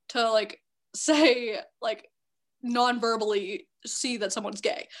to like say like non-verbally see that someone's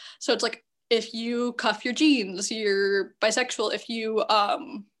gay. So it's like if you cuff your jeans, you're bisexual. If you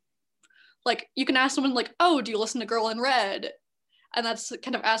like you can ask someone like, oh, do you listen to Girl in Red? And that's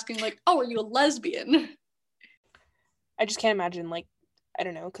kind of asking like, oh, are you a lesbian? I just can't imagine like, I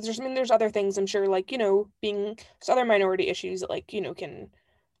don't know, because there's other things I'm sure, like, there's other minority issues that like, can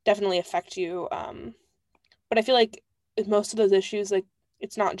definitely affect you. But I feel like most of those issues, like,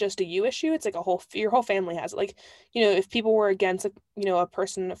 it's not just a you issue, it's like your whole family has it. Like, if people were against a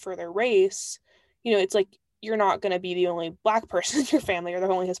person for their race, it's like you're not going to be the only Black person in your family or the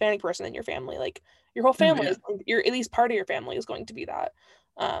only Hispanic person in your family. Like your whole family at least part of your family is going to be that.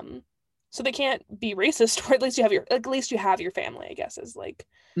 So they can't be racist, or at least you have your family, I guess, is like.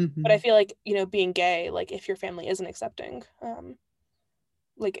 But I feel like being gay, like if your family isn't accepting,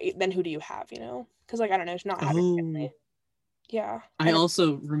 like then who do you have? Because like I don't know, it's not having family. Yeah. I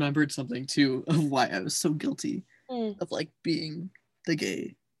also remembered something too of why I was so guilty of like being the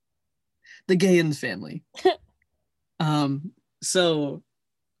gay in the family. So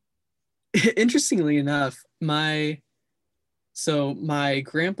interestingly enough, my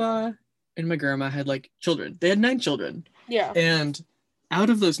grandpa and my grandma had like children. They had 9 children. Yeah. And out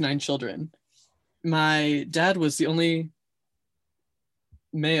of those 9 children, my dad was the only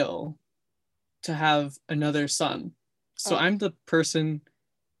male to have another son. So I'm the person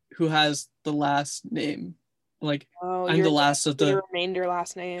who has the last name. Like I'm the last of the remainder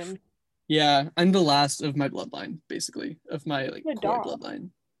last name. Yeah, I'm the last of my bloodline, basically, of my like core bloodline.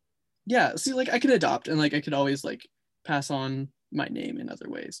 Yeah, see, like I could adopt, and like I could always like pass on my name in other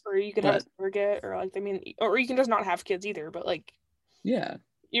ways. Or you could have a surrogate, or like or you can just not have kids either. But like, yeah,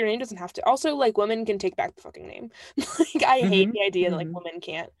 your name doesn't have to. Also, like women can take back the fucking name. Like I hate the idea that like women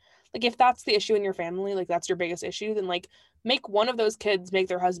can't. Like if that's the issue in your family, like that's your biggest issue, then like make one of those kids make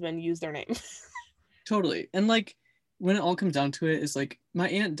their husband use their name. Totally. And like when it all comes down to it is like my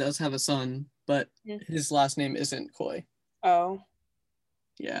aunt does have a son, but his last name isn't Coy. Oh.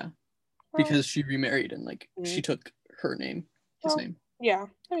 Yeah. Because she remarried and like she took her name, his name. Yeah.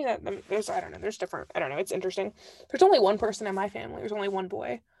 I mean there's I don't know, there's different, I don't know, it's interesting. There's only one person in my family. There's only one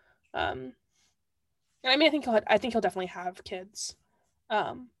boy. And I mean I think he'll definitely have kids.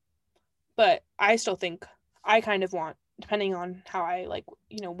 But I still think I kind of want, depending on how I like,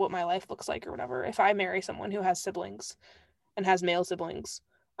 you know, what my life looks like or whatever, if I marry someone who has siblings and has male siblings,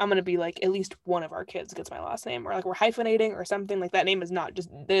 I'm gonna be like, at least one of our kids gets my last name, or like we're hyphenating or something. Like that name is not just,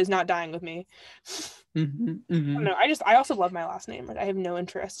 that is not dying with me. No, I also love my last name. Like I have no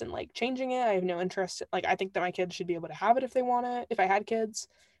interest in like changing it. I have no interest, like I think that my kids should be able to have it if they want it. If I had kids,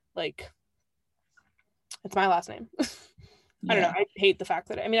 like it's my last name. I don't know. I hate the fact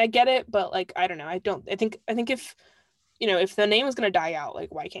that, I mean, I get it, but like I don't know. I think if, you know, if the name is gonna die out,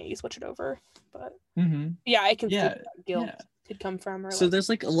 like why can't you switch it over? But yeah, I can see where that guilt could come from. Or So like, there's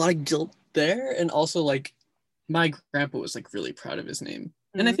like a lot of guilt there, and also like my grandpa was like really proud of his name,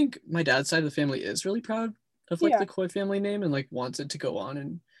 and I think my dad's side of the family is really proud of like the Coy family name and like wants it to go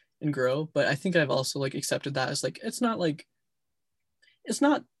on and grow. But I think I've also like accepted that as like it's not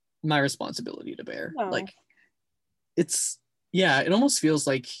my responsibility to bear. No. Like it's it almost feels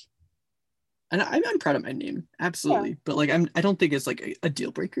like, and I'm proud of my name, absolutely, but like I don't think it's like a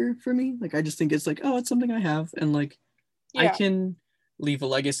deal breaker for me. Like I just think it's like, oh, it's something I have, and like I can leave a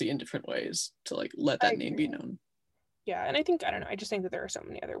legacy in different ways to like let that name be known. Yeah, and I think, I don't know, I just think that there are so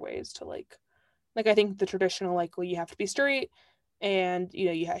many other ways to like I think the traditional like, well, you have to be straight and you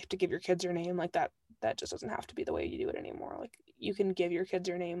know you have to give your kids your name, like that just doesn't have to be the way you do it anymore. Like you can give your kids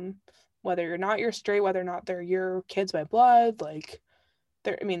your name whether you're straight, whether or not they're your kids by blood, like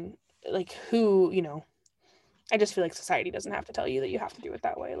they're, I mean, like who, you know, I just feel like society doesn't have to tell you that you have to do it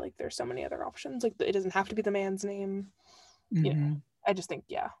that way. Like there's so many other options. Like it doesn't have to be the man's name. You know, I just think,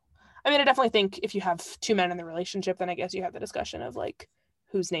 I mean, I definitely think if you have two men in the relationship, then I guess you have the discussion of like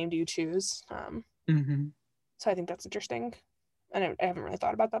whose name do you choose. So I think that's interesting, and I haven't really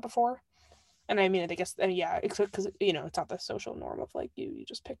thought about that before. And I mean, I guess, because you know, it's not the social norm of like you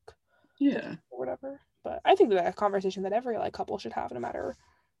just pick, or whatever. But I think that a conversation that every like couple should have, no matter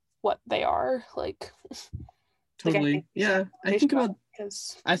what they are, like. Totally. Like, I think about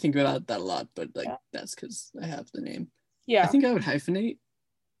that a lot, but like that's because I have the name. I think I would hyphenate,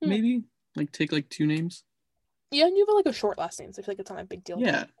 maybe like take like two names. Yeah, and you have like a short last name, so I feel like it's not a big deal.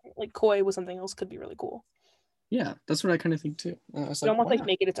 Yeah, like Coy with something else could be really cool. Yeah, that's what I kind of think too. I was you almost like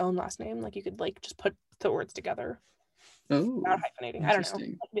make it its own last name. Like you could like just put the words together. Oh, without hyphenating. I don't know.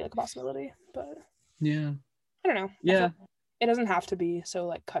 That could be like a possibility, but yeah, I don't know. Yeah, it doesn't have to be so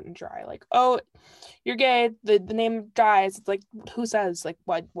like cut and dry. Like, oh, you're gay. The name dies. It's like, who says like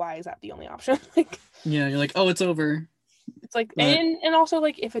why is that the only option? Like, yeah, you're like, oh, it's over. It's like, but... and also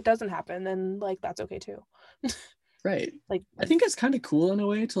like if it doesn't happen, then like that's okay too. Right. Like I think it's kind of cool in a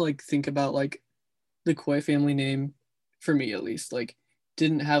way to like think about like the Coy family name, for me at least, like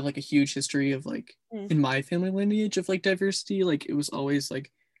didn't have like a huge history of like in my family lineage of like diversity. Like it was always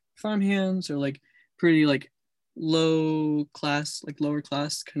like farmhands or like pretty like lower class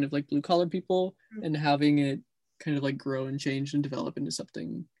kind of like blue collar people, and having it kind of like grow and change and develop into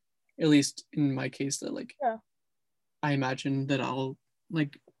something, at least in my case, that like I imagine that I'll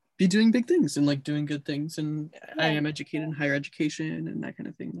like be doing big things and like doing good things, and I am educated in higher education and that kind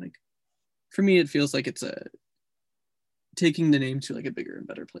of thing. Like for me, it feels like it's taking the name to like a bigger and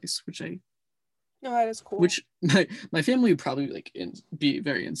better place, which that is cool. Which my family would probably like be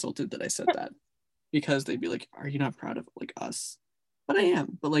very insulted that I said that, because they'd be like, "Are you not proud of like us?" But I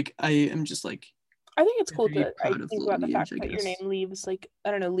am. But like I am just like. I think it's cool to think about the fact that your name leaves like,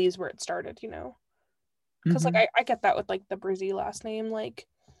 I don't know, leaves where it started, you know. Because like I get that with like the Brzee last name. Like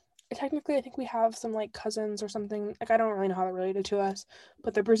technically I think we have some like cousins or something, like I don't really know how they're related to us,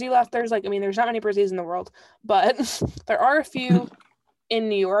 but the Brzee last, there's like, I mean, there's not many Brzees in the world, but there are a few in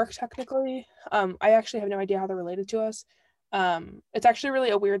New York technically. I actually have no idea how they're related to us. It's actually really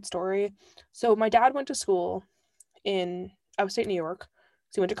a weird story. So my dad went to school in upstate New York,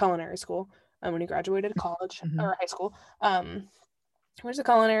 so he went to culinary school when he graduated college or high school. He went to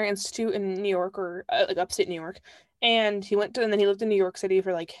the Culinary Institute in New York, or like upstate New York, and and then he lived in New York City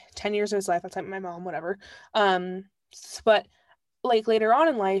for like 10 years of his life. That's like my mom, whatever. But like later on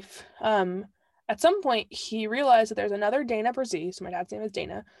in life, at some point he realized that there's another Dana Brzee. So my dad's name is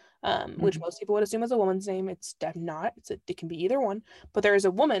Dana, which most people would assume is a woman's name. It's not. It can be either one. But there is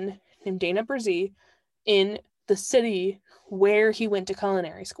a woman named Dana Brzee in the city where he went to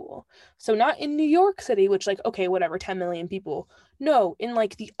culinary school. So not in New York City, which like, okay, whatever, 10 million people. No, in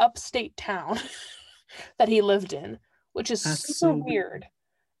like the upstate town that he lived in, which is super weird.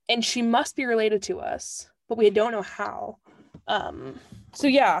 And she must be related to us, but we don't know how. So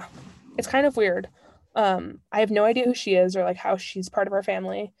yeah, it's kind of weird. I have no idea who she is or like how she's part of our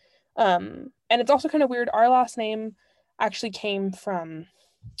family. And it's also kind of weird. Our last name actually came from,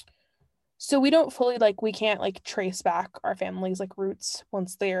 So we don't fully like we can't like trace back our family's like roots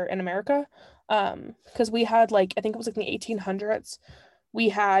once they're in America. Because we had like I think it was like in the 1800s, we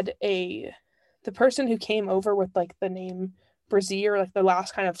had the person who came over with like the name Brazil, or like the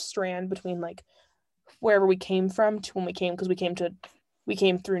last kind of strand between like wherever we came from to when we came, because we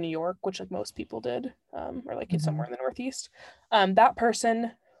came through New York, which like most people did, or like somewhere in the Northeast. That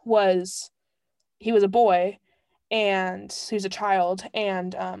person he was a boy, and he was a child,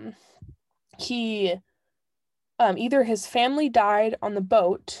 and he either his family died on the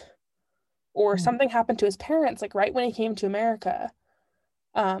boat or something happened to his parents like right when he came to America.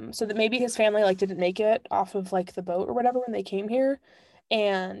 So that maybe his family like didn't make it off of like the boat or whatever when they came here.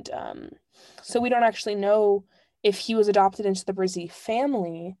 And so we don't actually know if he was adopted into the Brzee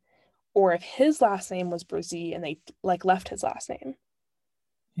family or if his last name was Brzee and they like left his last name.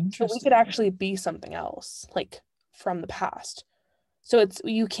 So we could actually be something else like from the past. So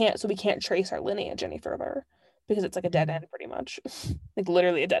we can't trace our lineage any further because it's like a dead end pretty much. Like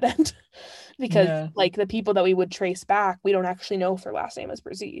literally a dead end. Because like the people that we would trace back, we don't actually know if their last name is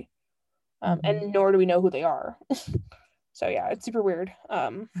Brzee. And nor do we know who they are. So yeah, it's super weird.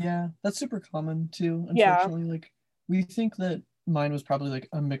 Yeah, that's super common too, unfortunately. Like we think that mine was probably like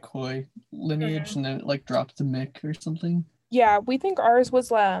a McCoy lineage and then it like dropped to Mick or something. Yeah, we think ours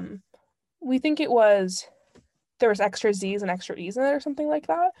was we think it was there was extra Z's and extra E's in it or something like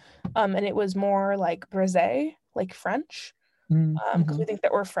that. And it was more like Brzee, like French. Because we think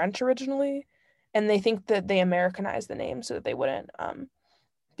that we're French originally, and they think that they Americanized the name so that they wouldn't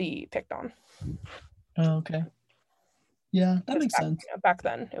be picked on. Oh, okay. Yeah, that makes sense. You know, back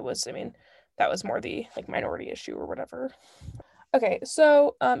then it was, I mean, that was more the like minority issue or whatever. Okay,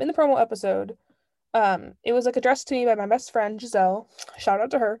 so in the promo episode, it was like addressed to me by my best friend Giselle, shout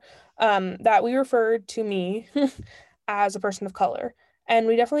out to her, that we referred to me as a person of color, and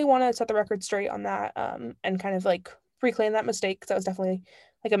we definitely want to set the record straight on that, and kind of like reclaim that mistake, because that was definitely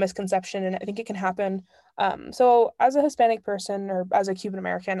like a misconception, and I think it can happen. So as a Hispanic person or as a Cuban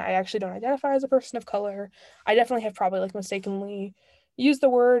American, I actually don't identify as a person of color. I definitely have probably like mistakenly used the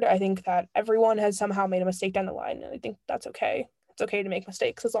word. I think that everyone has somehow made a mistake down the line, and I think that's okay. It's okay to make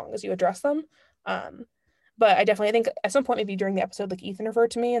mistakes as long as you address them. But I definitely think at some point, maybe during the episode, like Ethan referred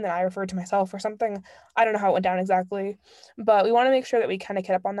to me and then I referred to myself or something. I don't know how it went down exactly, but we want to make sure that we kind of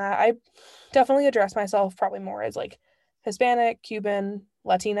get up on that. I definitely address myself probably more as like Hispanic, Cuban,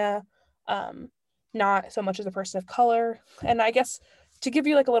 Latina, not so much as a person of color. And I guess to give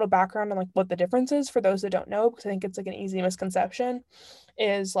you like a little background on like what the difference is for those that don't know, because I think it's like an easy misconception,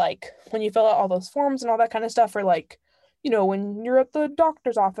 is like when you fill out all those forms and all that kind of stuff, or like, you know, when you're at the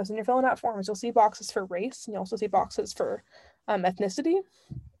doctor's office and you're filling out forms, you'll see boxes for race and you also see boxes for ethnicity.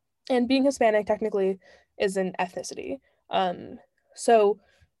 And being Hispanic technically is an ethnicity. So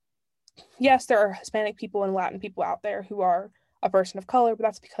yes, there are Hispanic people and Latin people out there who are a person of color, but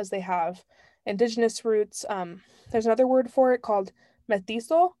that's because they have indigenous roots. There's another word for it called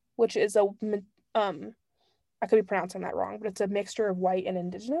mestizo, which is I could be pronouncing that wrong, but it's a mixture of white and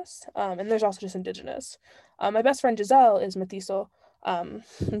indigenous. And there's also just indigenous. My best friend Giselle is mestizo. I'm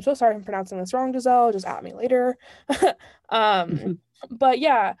so sorry if I'm pronouncing this wrong, Giselle. Just at me later. But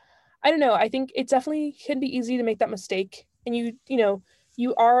yeah, I don't know. I think it definitely can be easy to make that mistake. And you know,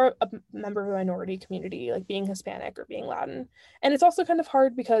 you are a member of a minority community, like being Hispanic or being Latin. And it's also kind of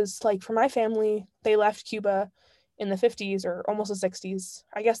hard because, like, for my family, they left Cuba in the 50s or almost the 60s.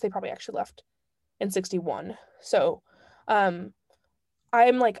 I guess they probably actually left in 61. So I'm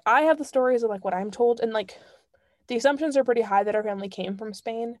like, I have the stories of like what I'm told, and like the assumptions are pretty high that our family came from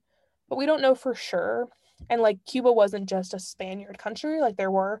Spain, but we don't know for sure. And like Cuba wasn't just a Spaniard country, like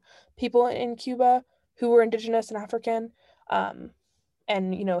there were people in Cuba who were indigenous and African,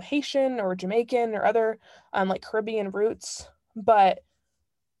 and you know, Haitian or Jamaican or other like Caribbean roots, but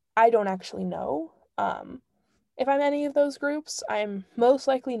I don't actually know if I'm any of those groups. I'm most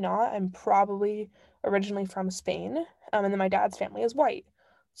likely not. I'm probably originally from Spain, and then my dad's family is white,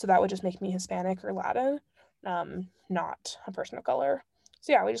 so that would just make me Hispanic or Latin, not a person of color.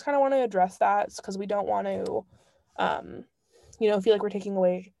 So yeah, we just kind of want to address that because we don't want to, you know, feel like we're taking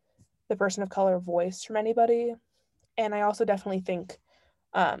away the person of color voice from anybody. And I also definitely think,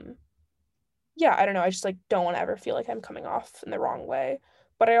 yeah, I don't know, I just like don't want to ever feel like I'm coming off in the wrong way.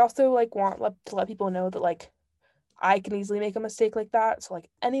 But I also like want to let people know that like I can easily make a mistake like that, so like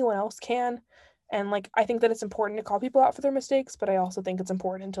anyone else can. And like I think that it's important to call people out for their mistakes, but I also think it's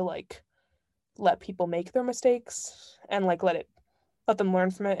important to like let people make their mistakes and like let them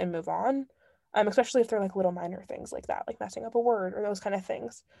learn from it and move on. Especially if they're like little minor things like that, like messing up a word or those kind of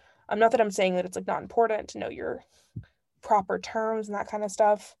things. Not that I'm saying that it's like not important to know your proper terms and that kind of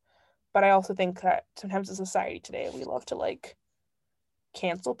stuff, But I also think that sometimes in society today, we love to like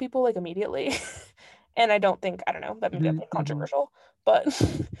cancel people like immediately. And I don't know, that maybe I'm being controversial, but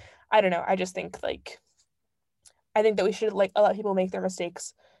I don't know. I just think like, I think that we should like let people make their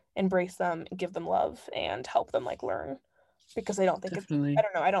mistakes, embrace them, and give them love and help them like learn, because I don't think Definitely.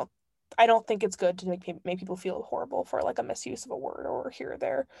 I don't think it's good to make people feel horrible for like a misuse of a word or here or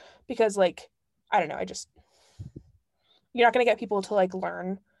there, because like, I don't know, you're not going to get people to like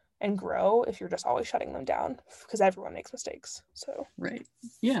learn and grow if you're just always shutting them down, because everyone makes mistakes. So Right.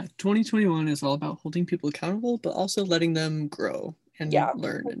 Yeah. 2021 is all about holding people accountable, but also letting them grow and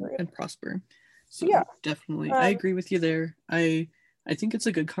learn and prosper. So yeah, definitely, I agree with you there. I think it's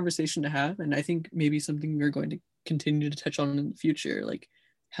a good conversation to have, and I think maybe something we're going to continue to touch on in the future. Like,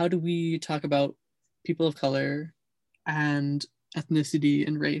 how do we talk about people of color and ethnicity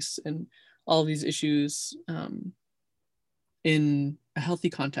and race and all these issues in a healthy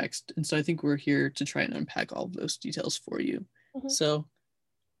context? And so I think we're here to try and unpack all of those details for you. So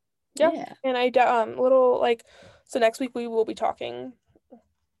yeah. And so next week we will be talking,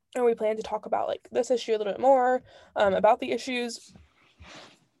 or we plan to talk about like this issue a little bit more, about the issues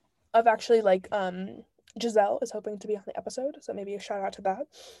of actually like Giselle is hoping to be on the episode, so maybe a shout out to that.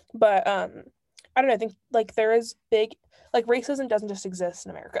 But I don't know, I think like there is big, like racism doesn't just exist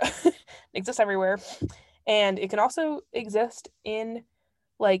in America. It exists everywhere, and it can also exist in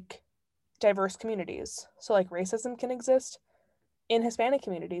like diverse communities. So like racism can exist in Hispanic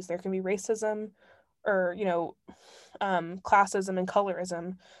communities. There can be racism or classism and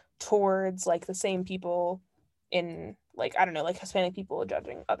colorism towards like the same people in like, I don't know, like Hispanic people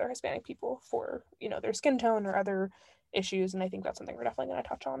judging other Hispanic people for their skin tone or other issues. And I think that's something we're definitely going to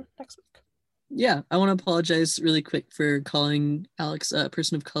touch on next week. Yeah, I want to apologize really quick for calling Alex a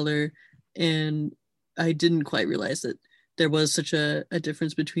person of color, and I didn't quite realize that there was such a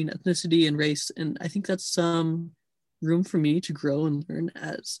difference between ethnicity and race, and I think that's some room for me to grow and learn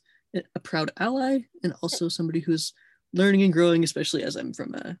as a proud ally, and also somebody who's learning and growing, especially as I'm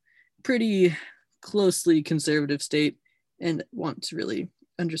from a pretty closely conservative state and want to really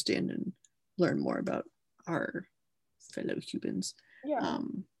understand and learn more about our fellow Cubans. Yeah.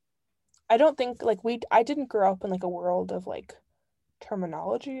 I don't think like I didn't grow up in like a world of like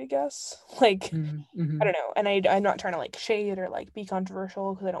terminology, I guess. Like, I don't know. And I'm not trying to like shade or like be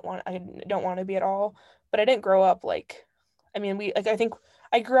controversial, because I don't want to be at all. But I didn't grow up like, I mean, I think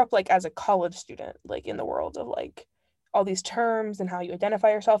I grew up like as a college student, like in the world of like all these terms and how you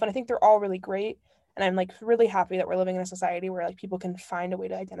identify yourself. And I think they're all really great. And I'm like really happy that we're living in a society where like people can find a way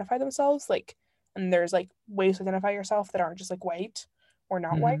to identify themselves. Like, and there's like ways to identify yourself that aren't just like white or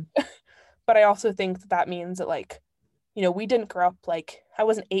not white. But I also think that means that like, we didn't grow up like, I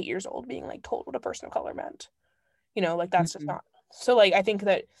wasn't 8 years old being like told what a person of color meant. Like that's just not. So like, I think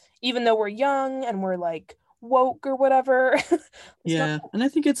that even though we're young and we're like woke or whatever. Yeah, and I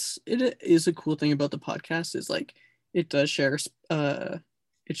think it is a cool thing about the podcast is like it does share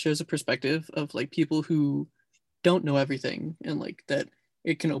it shows a perspective of like people who don't know everything, and like that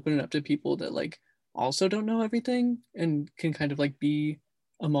it can open it up to people that like also don't know everything, and can kind of like be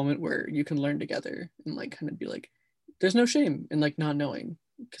a moment where you can learn together and like kind of be like, there's no shame in like not knowing,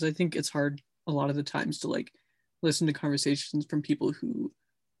 because I think it's hard a lot of the times to like listen to conversations from people who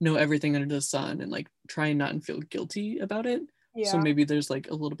know everything under the sun and like try and not feel guilty about it. So maybe there's like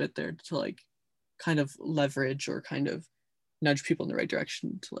a little bit there to like kind of leverage or kind of nudge people in the right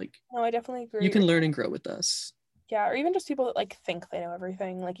direction to like, no, I definitely agree. You can learn and grow with us. Yeah, or even just people that like think they know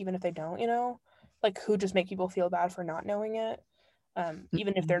everything, like even if they don't, like who just make people feel bad for not knowing it.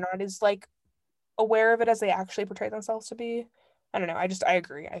 Even if they're not as like aware of it as they actually portray themselves to be. I don't know. I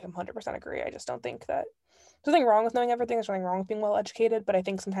agree. I 100% agree. I just don't think that there's nothing wrong with knowing everything. There's nothing wrong with being well educated. But I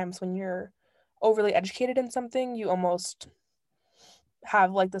think sometimes when you're overly educated in something, you almost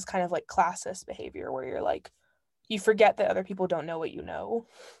have like this kind of like classist behavior where you're like, you forget that other people don't know what you know.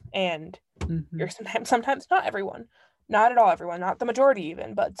 And you're sometimes not everyone, not at all everyone, not the majority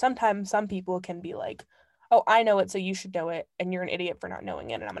even, but sometimes some people can be like, oh, I know it, so you should know it, and you're an idiot for not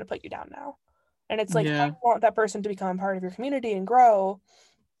knowing it, and I'm going to put you down now. And it's like, how do you want that person to become part of your community and grow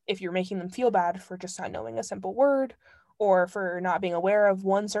if you're making them feel bad for just not knowing a simple word, or for not being aware of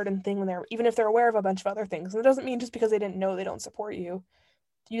one certain thing even if they're aware of a bunch of other things. And it doesn't mean just because they didn't know they don't support you.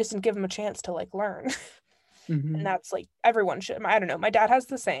 You just didn't give them a chance to like learn. And that's like, everyone should. I don't know. My dad has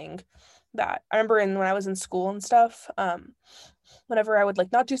the saying that I remember when I was in school and stuff, whenever I would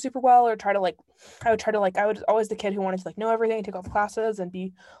like not do super well or I was always the kid who wanted to like know everything, take all the classes and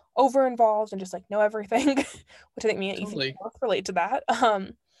be over involved and just like know everything, which I think me and Ethan both relate to that.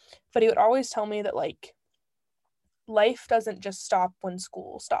 But he would always tell me that like life doesn't just stop when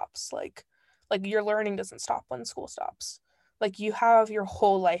school stops. Like your learning doesn't stop when school stops. Like you have your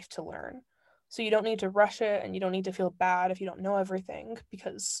whole life to learn. So you don't need to rush it, and you don't need to feel bad if you don't know everything,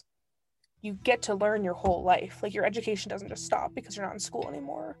 because you get to learn your whole life. Like your education doesn't just stop because you're not in school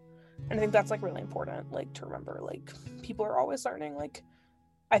anymore. And I think that's like really important, like to remember, like people are always learning. Like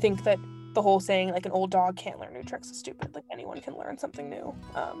I think that the whole saying like an old dog can't learn new tricks is stupid. Like anyone can learn something new.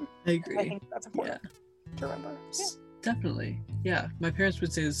 I agree. I think that's important to remember. Yeah. Definitely. Yeah. My parents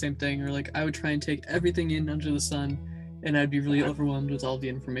would say the same thing, or like I would try and take everything in under the sun, and I'd be really overwhelmed with all the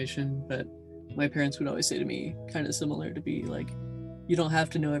information. But my parents would always say to me, kind of similar, to be like, you don't have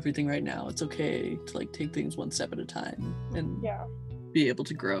to know everything right now. It's okay to like take things one step at a time and be able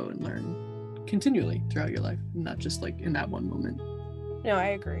to grow and learn continually throughout your life, not just like in that one moment. No, I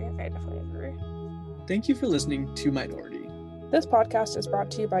agree. I definitely agree. Thank you for listening to Minority. This podcast is brought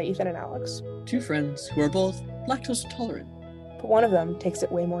to you by Ethan and Alex, 2 friends who are both lactose intolerant. but one of them takes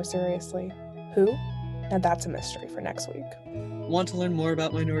it way more seriously. Who? And that's a mystery for next week. Want to learn more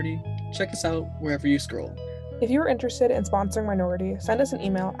about Minority? Check us out wherever you scroll. If you're interested in sponsoring Minority, send us an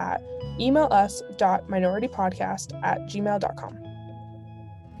email at emailus.minoritypodcast@gmail.com.